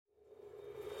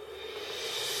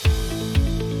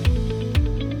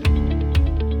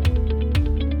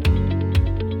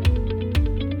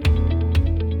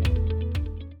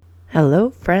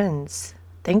Hello, friends.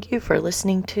 Thank you for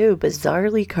listening to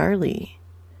Bizarrely Carly.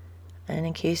 And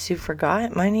in case you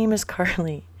forgot, my name is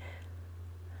Carly.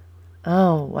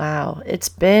 Oh, wow. It's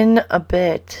been a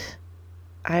bit.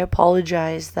 I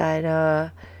apologize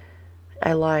that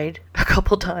I lied a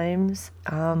couple times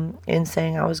in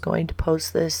saying I was going to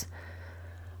post this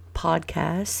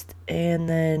podcast. And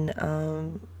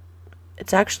then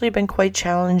it's actually been quite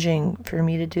challenging for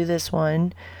me to do this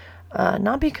one.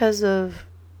 Not because of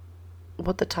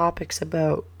what the topic's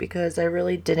about, because I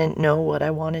really didn't know what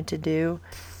I wanted to do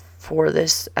for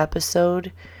this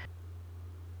episode.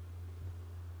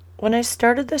 When I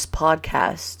started this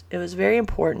podcast, it was very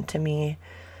important to me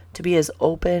to be as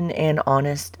open and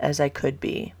honest as I could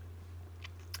be.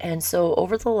 And so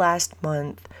over the last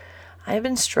month, I have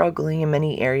been struggling in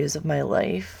many areas of my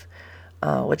life,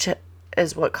 which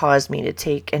is what caused me to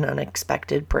take an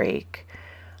unexpected break.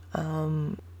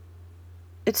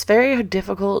 It's very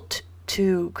difficult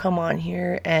to come on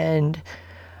here and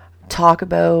talk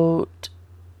about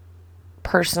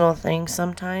personal things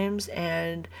sometimes,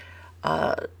 and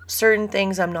certain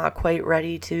things I'm not quite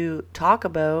ready to talk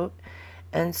about.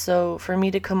 And so for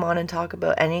me to come on and talk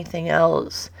about anything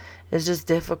else is just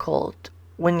difficult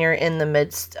when you're in the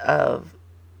midst of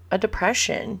a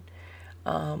depression.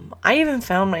 I even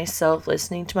found myself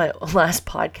listening to my last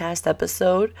podcast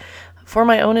episode for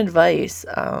my own advice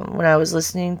when I was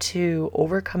listening to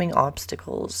Overcoming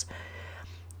Obstacles.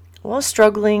 While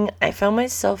struggling, I found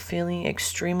myself feeling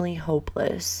extremely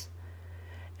hopeless,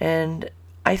 and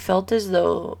I felt as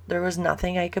though there was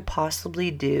nothing I could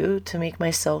possibly do to make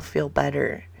myself feel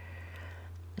better.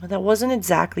 That wasn't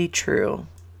exactly true.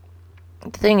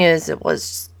 The thing is,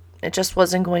 it just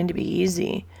wasn't going to be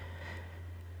easy.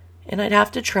 And I'd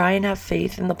have to try and have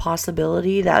faith in the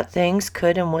possibility that things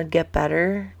could and would get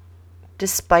better,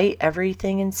 despite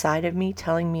everything inside of me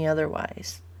telling me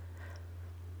otherwise.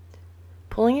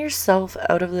 Pulling yourself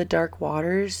out of the dark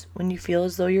waters when you feel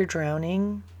as though you're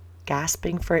drowning,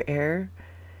 gasping for air,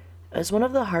 is one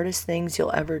of the hardest things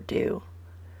you'll ever do.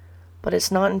 But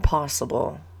it's not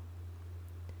impossible.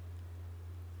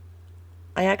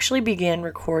 I actually began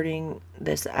recording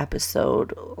this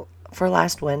episode for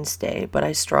last Wednesday, but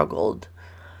I struggled.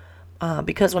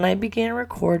 Because when I began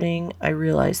recording, I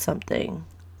realized something.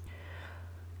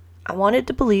 I wanted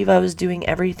to believe I was doing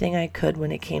everything I could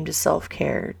when it came to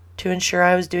self-care to ensure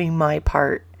I was doing my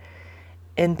part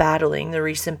in battling the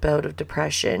recent bout of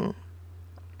depression.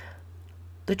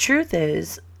 The truth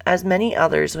is, as many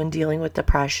others when dealing with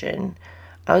depression,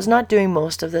 I was not doing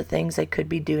most of the things I could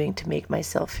be doing to make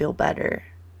myself feel better.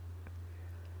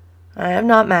 I have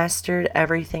not mastered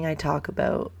everything I talk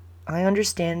about. I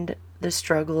understand the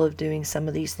struggle of doing some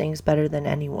of these things better than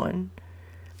anyone.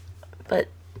 But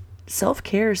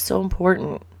self-care is so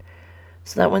important,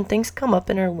 so that when things come up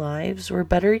in our lives, we're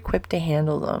better equipped to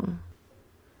handle them.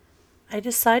 I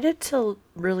decided to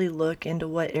really look into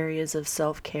what areas of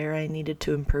self-care I needed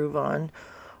to improve on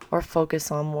or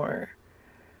focus on more.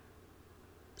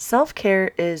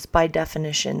 Self-care is, by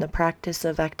definition, the practice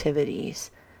of activities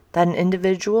that an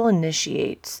individual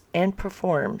initiates and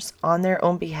performs on their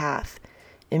own behalf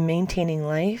in maintaining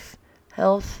life,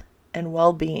 health, and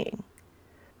well-being.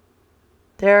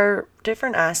 There are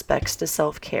different aspects to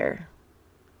self-care: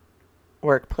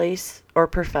 workplace or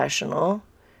professional,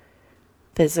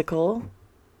 physical,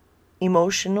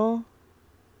 emotional,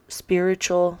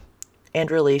 spiritual,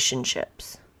 and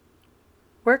relationships.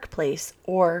 Workplace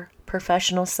or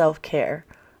professional self-care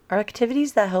are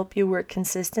activities that help you work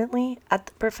consistently at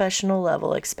the professional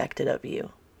level expected of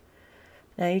you.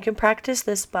 Now, you can practice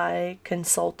this by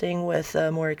consulting with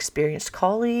a more experienced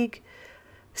colleague,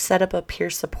 set up a peer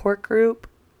support group,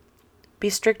 be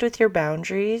strict with your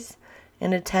boundaries,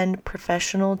 and attend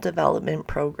professional development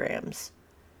programs.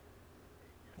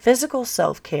 Physical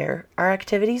self-care are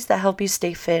activities that help you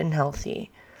stay fit and healthy,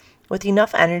 with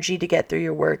enough energy to get through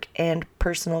your work and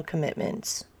personal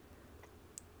commitments.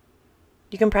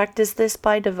 You can practice this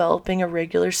by developing a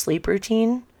regular sleep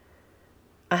routine,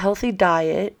 a healthy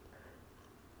diet,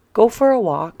 go for a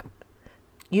walk,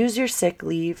 use your sick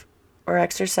leave, or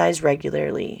exercise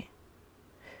regularly.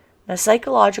 Now,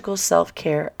 psychological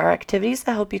self-care are activities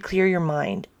that help you clear your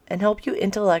mind and help you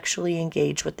intellectually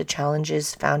engage with the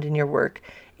challenges found in your work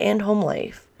and home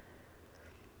life.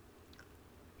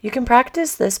 You can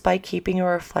practice this by keeping a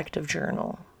reflective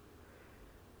journal,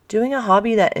 doing a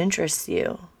hobby that interests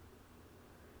you.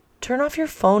 Turn off your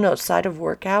phone outside of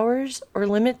work hours or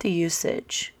limit the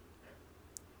usage.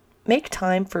 Make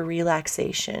time for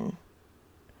relaxation.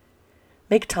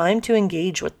 Make time to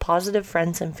engage with positive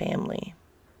friends and family.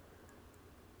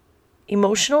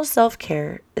 Emotional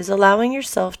self-care is allowing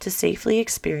yourself to safely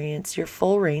experience your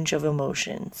full range of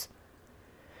emotions.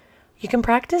 You can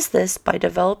practice this by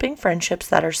developing friendships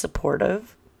that are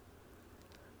supportive.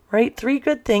 Write 3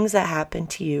 good things that happened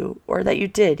to you or that you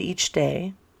did each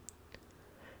day.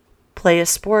 Play a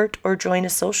sport or join a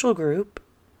social group.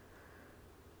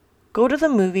 Go to the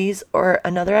movies or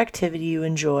another activity you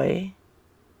enjoy.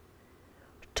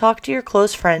 Talk to your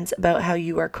close friends about how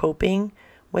you are coping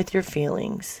with your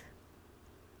feelings.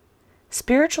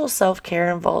 Spiritual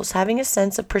self-care involves having a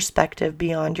sense of perspective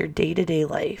beyond your day-to-day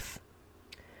life.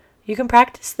 You can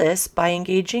practice this by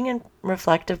engaging in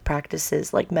reflective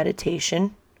practices like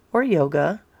meditation or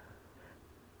yoga,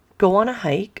 go on a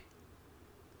hike,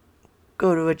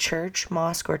 go to a church,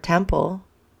 mosque, or temple,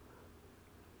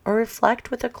 or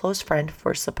reflect with a close friend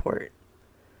for support.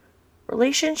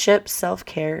 Relationship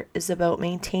self-care is about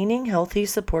maintaining healthy,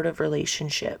 supportive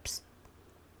relationships.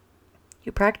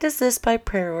 You practice this by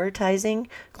prioritizing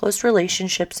close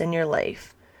relationships in your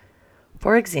life.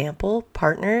 For example,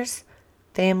 partners,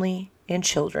 family, and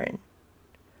children.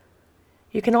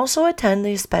 You can also attend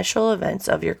the special events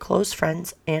of your close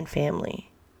friends and family.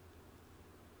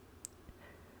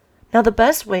 Now, the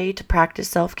best way to practice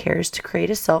self-care is to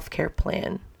create a self-care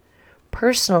plan.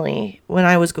 Personally, when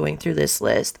I was going through this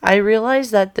list, I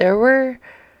realized that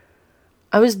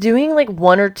I was doing like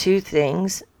 1 or 2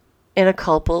 things in a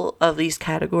couple of these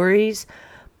categories,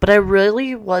 but I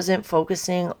really wasn't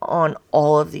focusing on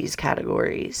all of these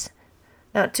categories.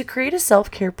 Now, to create a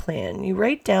self-care plan, you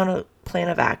write down a plan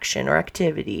of action or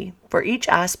activity for each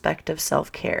aspect of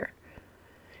self-care.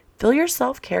 Fill your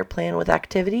self-care plan with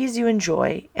activities you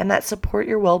enjoy and that support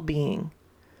your well-being.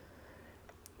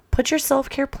 Put your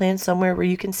self-care plan somewhere where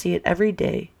you can see it every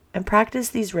day and practice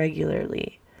these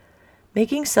regularly,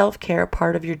 making self-care a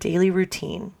part of your daily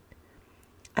routine.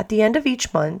 At the end of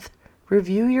each month,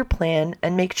 review your plan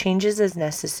and make changes as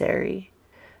necessary.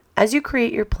 As you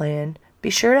create your plan, be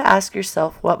sure to ask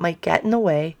yourself what might get in the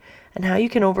way and how you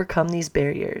can overcome these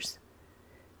barriers.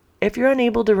 If you're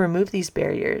unable to remove these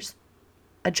barriers,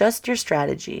 adjust your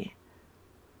strategy.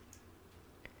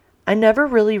 I never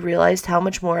really realized how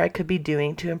much more I could be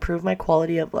doing to improve my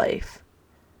quality of life.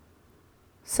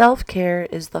 Self-care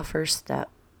is the first step,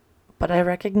 but I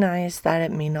recognize that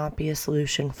it may not be a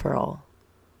solution for all.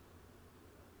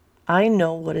 I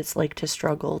know what it's like to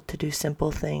struggle to do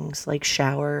simple things like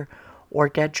shower or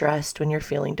get dressed when you're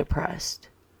feeling depressed.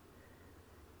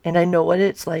 And I know what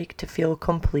it's like to feel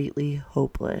completely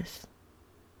hopeless.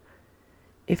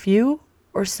 If you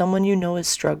or someone you know is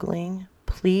struggling,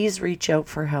 please reach out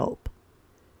for help.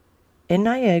 In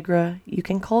Niagara, you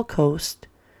can call Coast,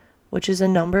 which is a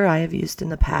number I have used in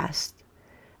the past,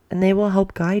 and they will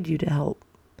help guide you to help.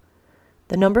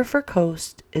 The number for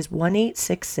Coast is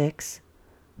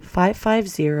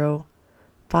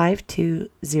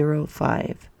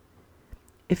 1-866-550-5205.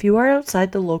 If you are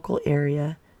outside the local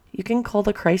area, you can call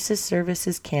the Crisis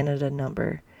Services Canada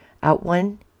number at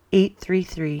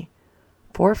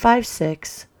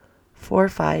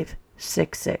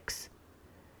 1-833-456-4566.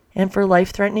 And for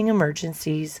life-threatening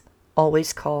emergencies,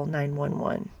 always call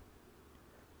 911.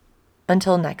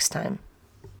 Until next time.